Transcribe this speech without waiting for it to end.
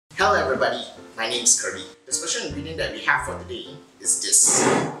Hello everybody, my name is Kirby. The special ingredient that we have for today is this.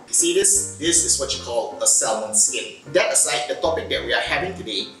 You see this? This is what you call a salmon skin. That aside, the topic that we are having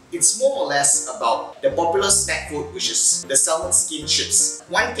today, it's more or less about the popular snack food, which is the salmon skin chips.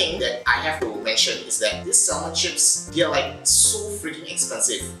 One thing that I have to mention is that these salmon chips, they are like so freaking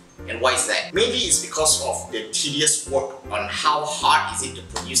expensive. And why is that? Maybe it's because of the tedious work on how hard is it to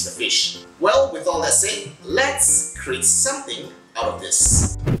produce the fish. Well, with all that said, let's create something out of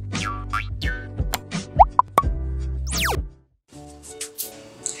this.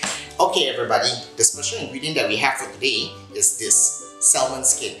 Okay everybody, the special ingredient that we have for today is this salmon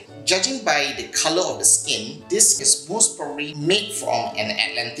skin. Judging by the color of the skin, this is most probably made from an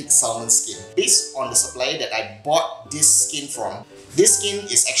Atlantic salmon skin. Based on the supplier that I bought this skin from, this skin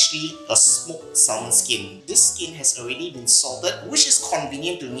is actually a smoked salmon skin. This skin has already been salted, which is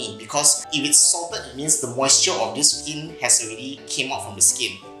convenient to me because if it's salted, it means the moisture of this skin has already came out from the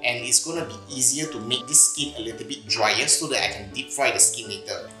skin. And it's gonna be easier to make this skin a little bit drier so that I can deep fry the skin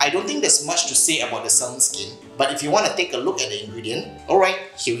later. I don't think there's much to say about the salmon skin, but if you want to take a look at the ingredient, alright,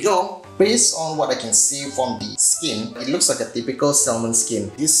 here we go. Based on what I can see from the skin, it looks like a typical salmon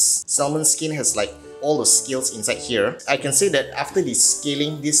skin. This salmon skin has like all the scales inside here. I can say that after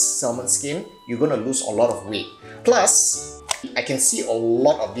descaling this salmon skin, you're gonna lose a lot of weight. Plus, I can see a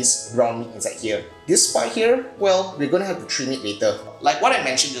lot of this brown meat inside here. This part here, well, we're gonna have to trim it later. Like what I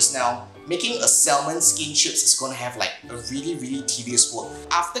mentioned just now, making a salmon skin chips is gonna have like a really tedious work.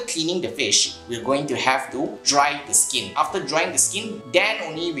 After cleaning the fish, we're going to have to dry the skin. After drying the skin, then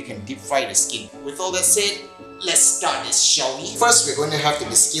only we can deep fry the skin. With all that said, let's start this, shall we? First, we're going to have to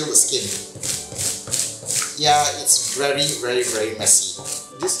descale the skin. Yeah, it's very messy.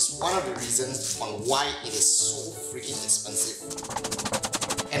 This is one of the reasons on why it is so freaking expensive.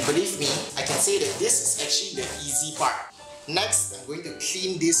 And believe me, I can say that this is actually the easy part. Next, I'm going to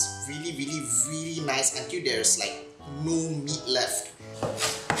clean this really nice until there's like no meat left.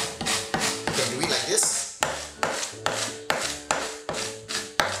 You can do it like this.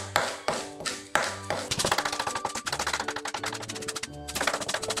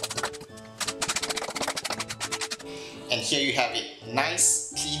 And here you have it,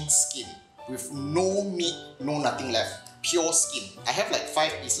 nice clean skin with no meat, no nothing left. Pure skin. I have like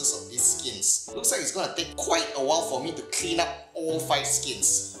 5 pieces of these skins. Looks like it's gonna take quite a while for me to clean up all 5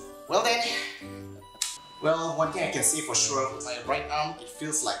 skins. Well then, one thing I can say for sure, my right arm, it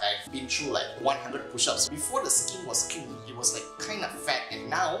feels like I've been through like 100 push-ups. Before the skin was clean, it was like kind of fat, and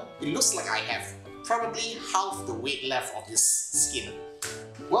now it looks like I have probably half the weight left of this skin.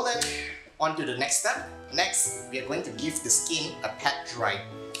 Well then, on to the next step. Next, we are going to give the skin a pat dry.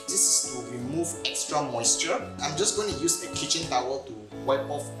 This is to remove extra moisture. I'm just going to use a kitchen towel to wipe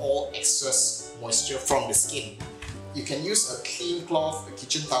off all excess moisture from the skin. You can use a clean cloth, a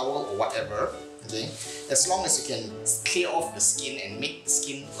kitchen towel or whatever, okay? As long as you can clear off the skin and make the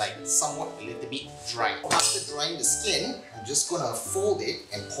skin like somewhat a little bit dry. After drying the skin, I'm just gonna fold it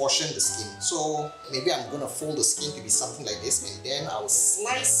and portion the skin. So maybe I'm gonna fold the skin to be something like this, and then I'll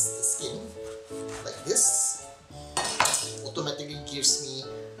slice the skin like this. Automatically gives me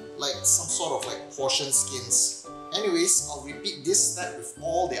like some sort of like portion skins. Anyways, I'll repeat this step with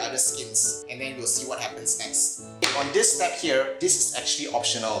all the other skins, and then we'll see what happens next. On this step here, this is actually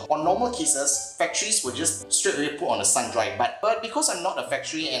optional. On normal cases, factories will just straight away put on the sun dry, but because I'm not a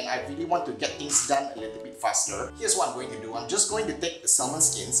factory and I really want to get things done a little bit faster, here's what I'm going to do. I'm just going to take the salmon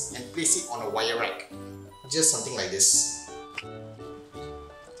skins and place it on a wire rack. Just something like this.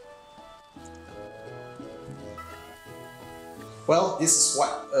 Well, this is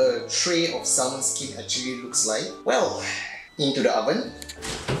what a tray of salmon skin actually looks like. Well, into the oven.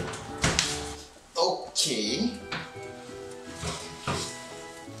 Okay.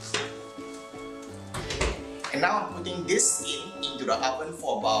 And now I'm putting this skin into the oven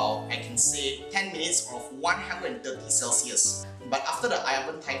for about, I can say, 10 minutes of 130 Celsius. But after the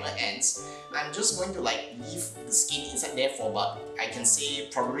oven timer ends, I'm just going to like leave the skin inside there for about, I can say,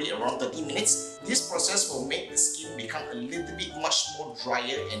 probably around 30 minutes. This process will make the skin become a little bit much more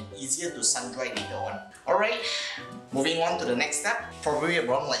drier and easier to sun dry later on. Alright, moving on to the next step. Probably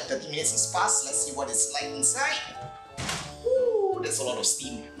around like 30 minutes has passed. Let's see what it's like inside. Woo, that's a lot of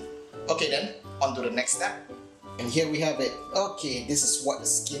steam. Okay then, on to the next step. And here we have it. Okay, this is what the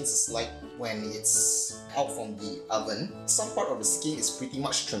skin is like when it's out from the oven. Some part of the skin is pretty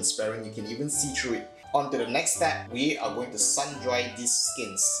much transparent. You can even see through it. On to the next step, we are going to sun dry these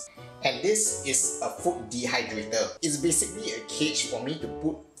skins. And this is a food dehydrator. It's basically a cage for me to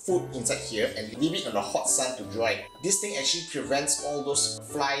put food inside here and leave it on the hot sun to dry. This thing actually prevents all those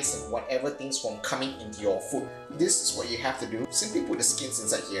flies and whatever things from coming into your food. This is what you have to do. Simply put the skins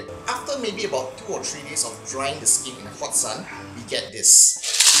inside here. After maybe about 2 or 3 days of drying the skin in the hot sun, we get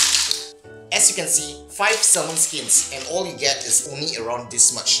this. As you can see, 5 salmon skins, and all you get is only around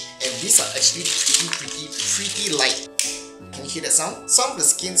this much. And these are actually pretty light. Can you hear that sound? Some of the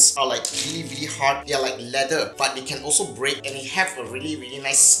skins are like really hard. They are like leather, but they can also break and they have a really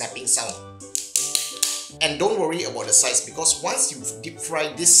nice snapping sound. And don't worry about the size, because once you deep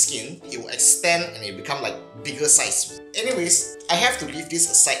fry this skin, it will extend and it will become like bigger size. Anyways, I have to leave this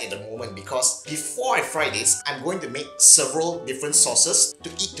aside at the moment because before I fry this, I'm going to make several different sauces to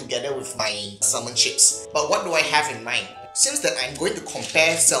eat together with my salmon chips. But what do I have in mind? Since that I'm going to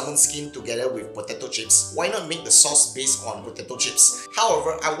compare salmon skin together with potato chips, why not make the sauce based on potato chips?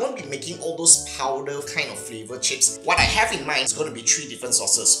 However, I won't be making all those powder kind of flavor chips. What I have in mind is going to be 3 different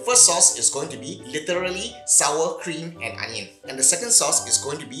sauces. First sauce is going to be literally sour cream and onion. And the second sauce is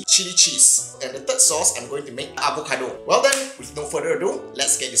going to be chili cheese. And the third sauce, I'm going to make avocado. Well then, with no further ado,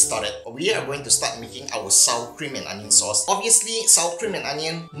 let's get this started. We are going to start making our sour cream and onion sauce. Obviously, sour cream and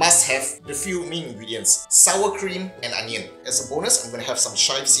onion must have the few main ingredients: sour cream and onion. As a bonus, I'm going to have some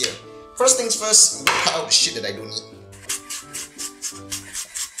chives here. First things first, I'm going to cut out the shit that I don't need.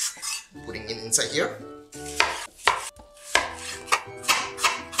 Putting it inside here.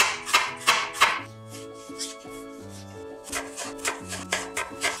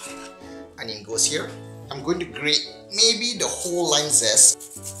 Onion goes here. I'm going to grate maybe the whole lime zest.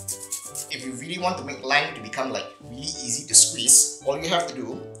 If you really want to make lime to become like really easy to squeeze, all you have to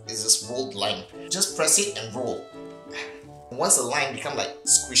do is just roll the lime. Just press it and roll. Once the lime becomes like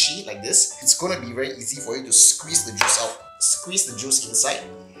squishy like this, it's gonna be very easy for you to squeeze the juice out. Squeeze the juice inside.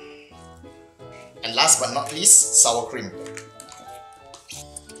 And last but not least, sour cream.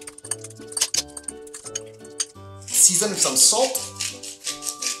 Season with some salt.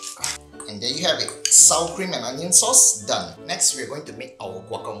 And there you have it. Sour cream and onion sauce done. Next, we're going to make our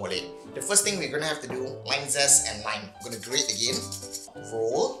guacamole. The first thing we're going to have to do, lime zest and lime. I'm going to grate again.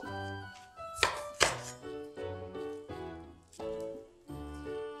 Roll.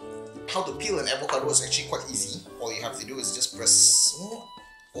 How to peel an avocado is actually quite easy. All you have to do is just press.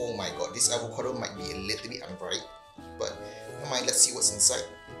 Oh my god, this avocado might be a little bit unbright, but never mind, let's see what's inside.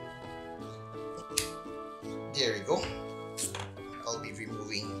 There we go. I'll be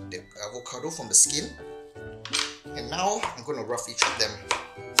removing the avocado from the skin, and now I'm going to roughly chop them.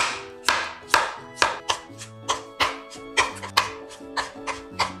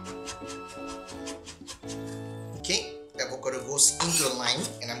 Okay, avocado goes into the lime,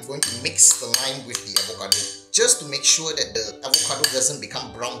 and I'm going to mix the lime with the avocado just to make sure that the avocado doesn't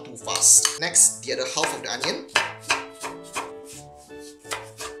become brown too fast. Next, the other half of the onion.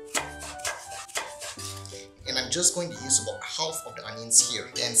 And I'm just going to use about half of the onions here.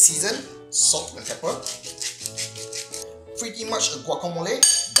 Then season, salt and pepper. Pretty much a guacamole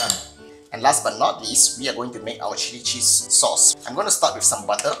done. And last but not least, we are going to make our chili cheese sauce. I'm going to start with some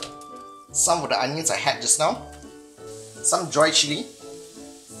butter, some of the onions I had just now, some dry chili,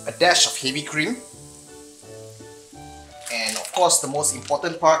 a dash of heavy cream, and of course the most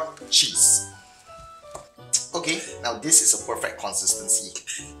important part, cheese. Okay, now this is a perfect consistency.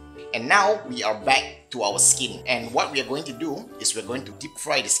 And now we are back to our skin, and what we are going to do is we're going to deep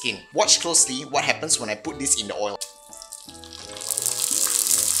fry the skin. Watch closely what happens when I put this in the oil.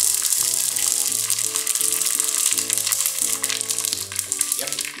 Yep,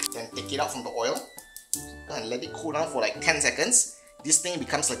 then take it out from the oil and let it cool down for like 10 seconds. This thing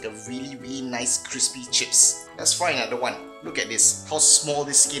becomes like a really nice crispy chips. Let's fry another one. Look at this, how small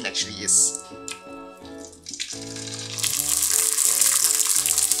this skin actually is.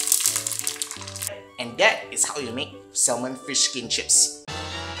 And that is how you make salmon fish skin chips.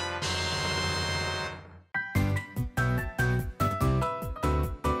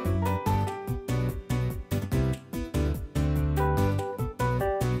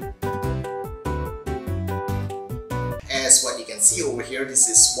 As what you can see over here, this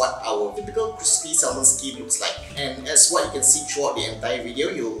is what our typical crispy salmon skin looks like. And as what you can see throughout the entire video,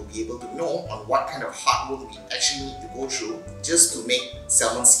 you'll be able to know on what kind of hard work we actually need to go through just to make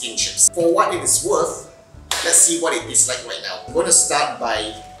salmon skin chips. For what it is worth, let's see what it tastes like right now. I'm going to start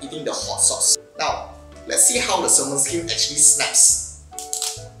by eating the hot sauce. Now, let's see how the salmon skin actually snaps.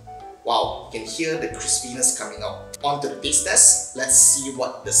 Wow, you can hear the crispiness coming out. On to the taste test. Let's see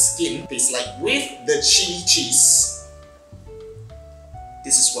what the skin tastes like with the chili cheese.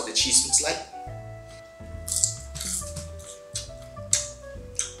 This is what the cheese looks like.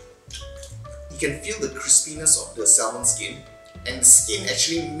 can feel the crispiness of the salmon skin, and the skin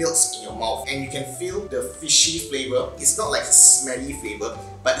actually melts in your mouth, and you can feel the fishy flavor. It's not like a smelly flavor,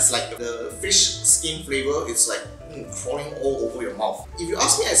 but it's like the fish skin flavor is like crawling all over your mouth. If you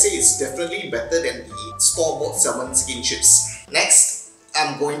ask me, I say it's definitely better than the store-bought salmon skin chips. Next,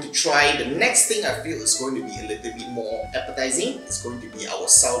 I'm going to try the next thing I feel is going to be a little bit more appetizing. It's going to be our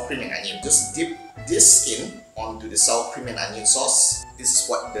sour cream and onion. Just dip this skin onto the sour cream and onion sauce. This is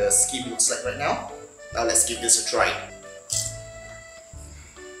what the skin looks like right now. Now let's give this a try.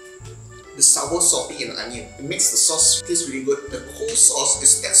 The sour, salty and onion, it makes the sauce taste really good. The cold sauce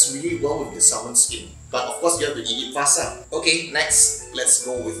stacks really well with the salmon skin. But of course you have to eat it fast. Okay, next, let's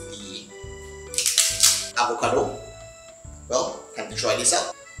go with the avocado. Well, time to try this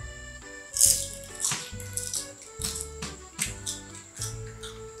out.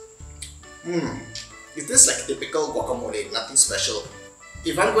 It tastes like typical guacamole, nothing special.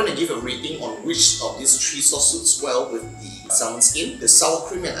 If I'm going to give a rating on which of these three sauces suits well with the salmon skin, the sour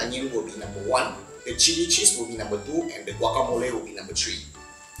cream and onion will be number 1, the chili cheese will be number 2, and the guacamole will be number 3.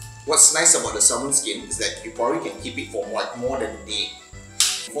 What's nice about the salmon skin is that you probably can keep it for like more than a day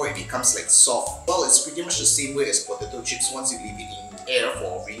before it becomes like soft. Well, it's pretty much the same way as potato chips. Once you leave it in air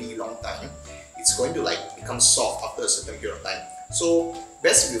for a really long time, it's going to like become soft after a certain period of time. So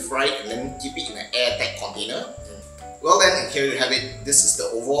best if you fry it and then keep it in an airtight container. Well then, and here you have it. This is the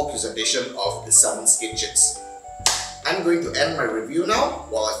overall presentation of the salmon skin chips. I'm going to end my review now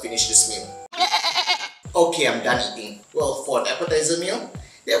while I finish this meal. Okay, I'm done eating. Well, for an appetizer meal,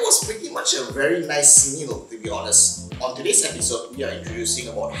 that was pretty much a very nice meal, to be honest. On today's episode, we are introducing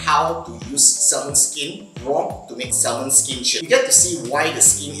about how to use salmon skin raw to make salmon skin chips. You get to see why the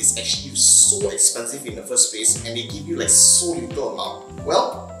skin is actually so expensive in the first place, and they give you like so little amount.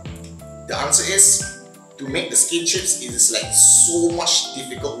 Well, the answer is, to make the skin chips, it is like so much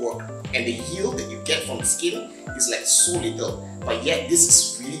difficult work, and the yield that you get from the skin is like so little, but yet this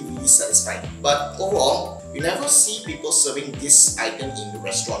is really satisfying. But overall, you never see people serving this item in the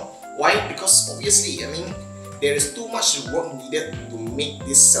restaurant. Why? Because obviously, there is too much work needed to make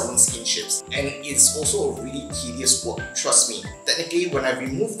these salmon skin chips, and it's also a really tedious work, trust me. Technically, when I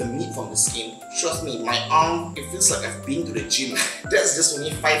remove the meat from the skin, trust me, my arm, it feels like I've been to the gym. That's just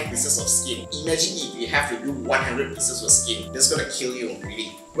only 5 pieces of skin. Imagine if you have to do 100 pieces of skin. That's gonna kill you,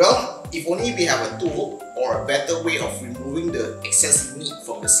 really. Well, if only we have a tool or a better way of removing the excess meat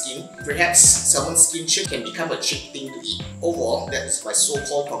from the skin, perhaps salmon skin chip can become a cheap thing to eat. Overall, that is my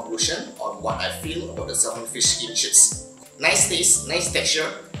so-called conclusion on what I feel about the salmon fish skin chips. Nice taste, nice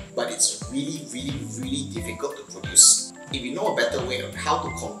texture, but it's really difficult to produce. If you know a better way on how to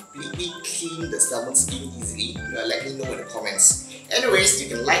completely clean the salmon skin easily, let me know in the comments. Anyways, you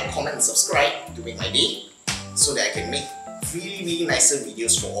can like, comment and subscribe to make my day so that I can make really nicer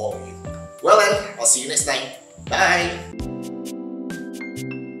videos for all of you. Well then, I'll see you next time. Bye!